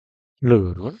Hello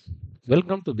everyone,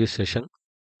 welcome to this session.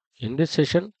 In this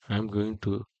session, I am going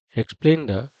to explain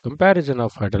the comparison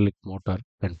of hydraulic motor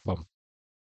and pump.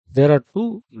 There are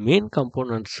two main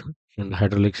components in the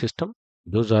hydraulic system.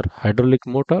 Those are hydraulic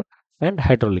motor and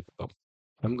hydraulic pump.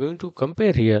 I am going to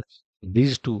compare here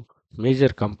these two major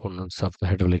components of the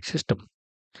hydraulic system.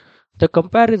 The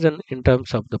comparison in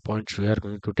terms of the points we are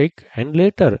going to take, and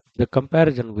later the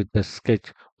comparison with the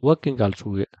sketch working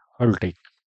also I will take.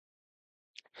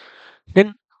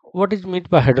 Then, what is meant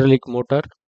by hydraulic motor?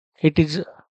 It is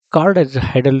called as a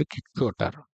hydraulic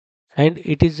actuator, and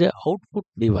it is a output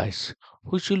device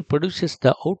which will produces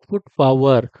the output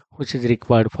power which is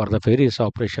required for the various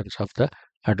operations of the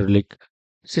hydraulic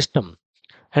system.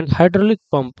 And hydraulic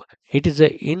pump, it is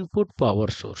a input power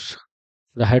source.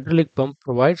 The hydraulic pump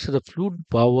provides the fluid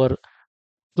power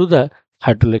to the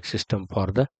hydraulic system for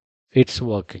the its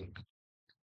working.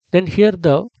 Then here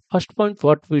the first point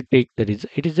what we take, that is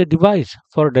it is a device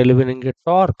for delivering a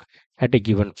torque at a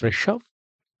given pressure.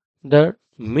 The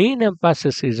main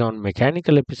emphasis is on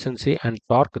mechanical efficiency and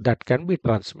torque that can be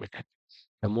transmitted.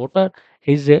 The motor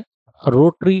is a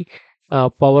rotary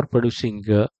power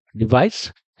producing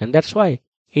device, and that's why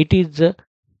it is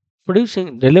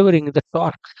delivering the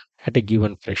torque at a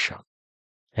given pressure.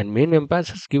 And main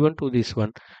emphasis given to this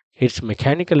one is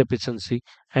mechanical efficiency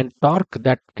and torque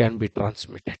that can be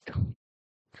transmitted.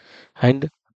 And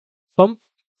pump,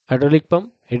 hydraulic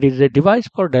pump, it is a device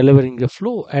for delivering a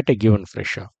flow at a given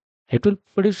pressure. It will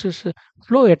produce a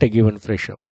flow at a given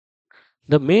pressure.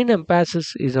 The main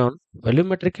emphasis is on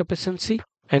volumetric efficiency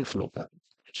and flow.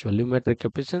 It's volumetric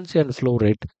efficiency and flow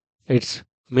rate. Its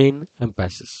main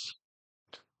emphasis.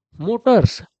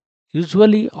 Motors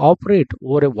usually operate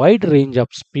over a wide range of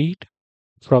speed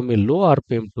from a low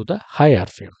RPM to the high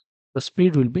RPM. The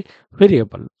speed will be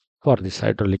variable for this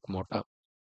hydraulic motor.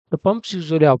 The pumps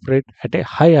usually operate at a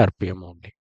high RPM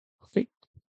only. Okay.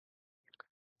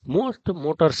 Most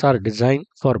motors are designed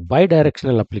for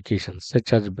bidirectional applications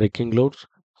such as braking loads,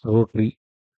 rotary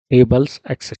tables,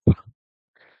 etc.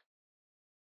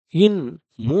 In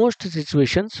most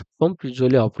situations, pumps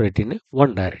usually operate in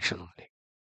one direction only.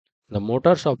 The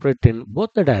motors operate in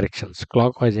both the directions,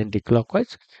 clockwise and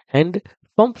anti-clockwise, and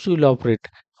pumps will operate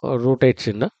or rotates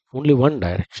in only one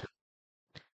direction.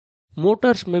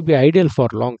 Motors may be ideal for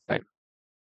long time,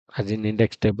 as in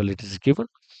index table it is given.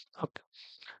 Okay.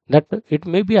 That it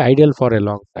may be ideal for a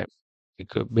long time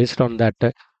based on that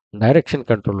direction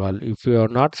control valve. If you are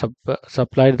not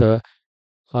supplied the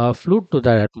fluid to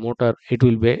that motor, it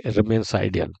will be remains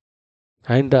ideal.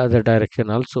 And the other direction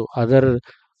also, other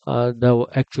the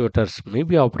actuators may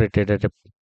be operated at a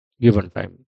given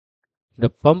time. The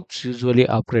pumps usually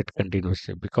operate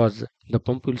continuously because the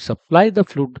pump will supply the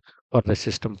fluid for the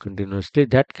system continuously.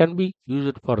 That can be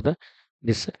used for the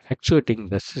this actuating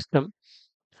the system,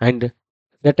 and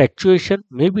that actuation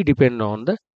may be depend on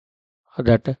the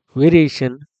that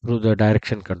variation through the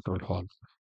direction control valve.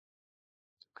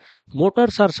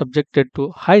 Motors are subjected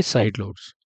to high side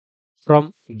loads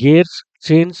from gears,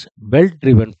 chains, belt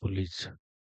driven pulleys.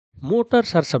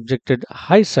 Motors are subjected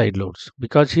high side loads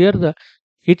because here the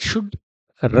it should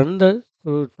run the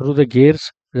through the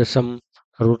gears. There's some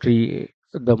rotary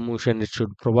the motion it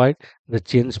should provide. The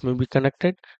chains may be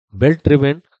connected, belt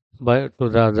driven by to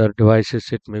the other devices.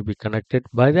 It may be connected.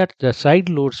 By that, the side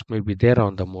loads may be there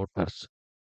on the motors.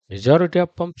 Majority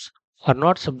of pumps are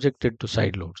not subjected to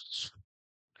side loads.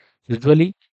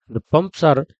 Usually, the pumps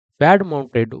are pad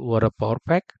mounted over a power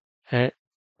pack and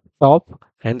top,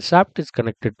 and shaft is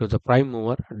connected to the prime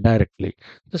mover directly.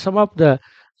 So some of the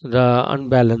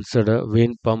unbalanced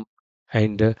vane pump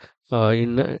and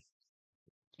in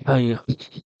uh,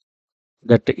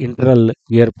 that internal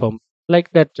gear pump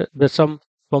like that, the some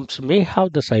pumps may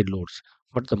have the side loads,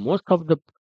 but the most of the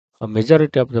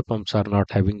majority of the pumps are not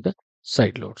having the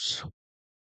side loads.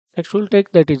 Next, we'll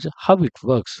take that is how it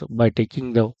works by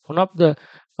taking the one of the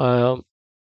uh,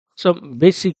 some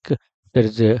basic. There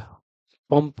is a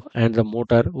pump and the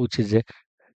motor, which is a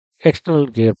external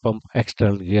gear pump,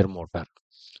 external gear motor.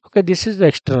 Okay, this is the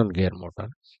external gear motor.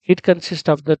 It consists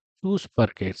of the two spur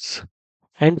gears,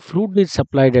 and fluid is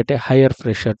supplied at a higher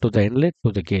pressure to the inlet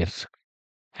to the gears.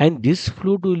 And this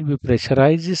fluid will be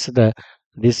pressurizes the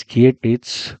this gear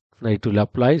teeth. It will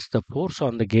applies the force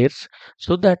on the gears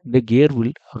so that the gear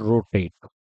will rotate.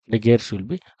 The gears will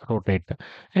be rotated,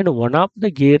 and one of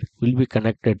the gear will be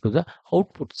connected to the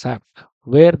output shaft,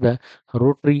 where the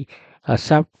rotary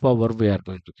shaft power we are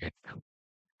going to get,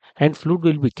 and fluid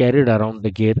will be carried around the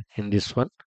gear in this one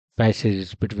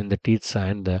passages between the teeth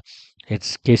and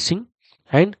its casing,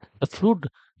 and the fluid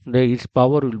its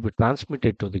power will be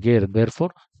transmitted to the gear.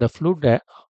 Therefore the fluid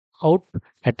out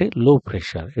at a low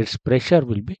pressure. Its pressure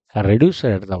will be reduced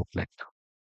at the outlet.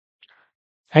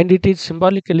 And it is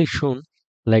symbolically shown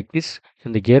like this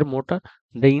in the gear motor.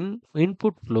 The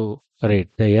input flow rate,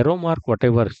 the arrow mark,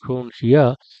 whatever shown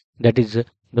here, that is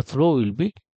the flow will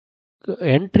be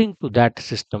entering to that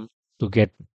system to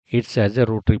get it as a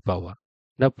rotary power.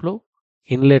 The flow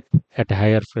inlet at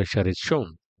higher pressure is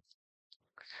shown.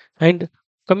 And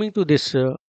coming to this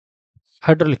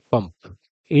hydraulic pump,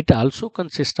 it also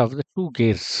consists of the two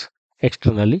gears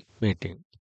externally mating.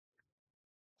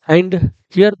 And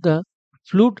here the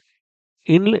fluid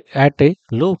in at a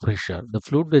low pressure, the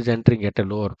fluid is entering at a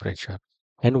lower pressure,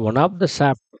 and one of the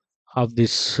shaft of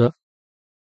this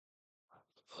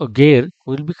gear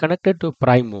will be connected to a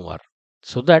prime mover,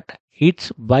 so that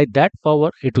it's by that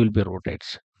power it will be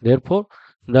rotates. Therefore,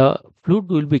 the fluid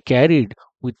will be carried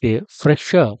with a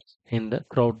pressure in the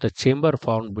throughout the chamber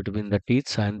found between the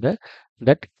teeth and the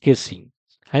that casing,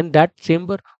 and that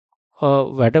chamber,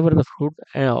 whatever the fluid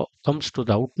comes to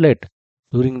the outlet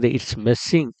during the its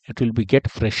meshing, it will be get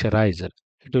pressurized.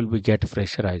 It will be get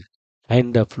pressurized,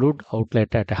 and the fluid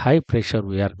outlet at a high pressure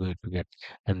we are going to get,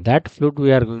 and that fluid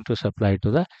we are going to supply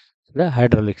to the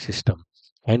hydraulic system.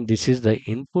 And this is the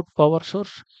input power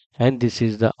source, and this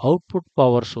is the output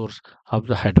power source of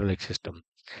the hydraulic system.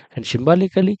 And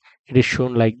symbolically, it is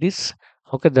shown like this.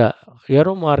 Okay, the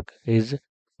arrow mark is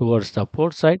towards the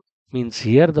port side, means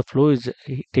here the flow is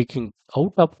taking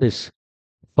out of this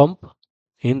pump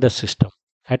in the system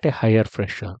at a higher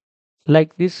pressure.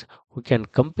 Like this, we can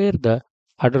compare the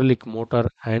hydraulic motor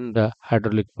and the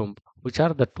hydraulic pump, which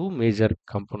are the two major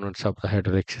components of the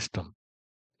hydraulic system.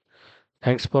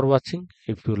 Thanks for watching.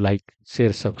 If you like,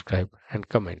 share, subscribe, and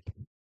comment.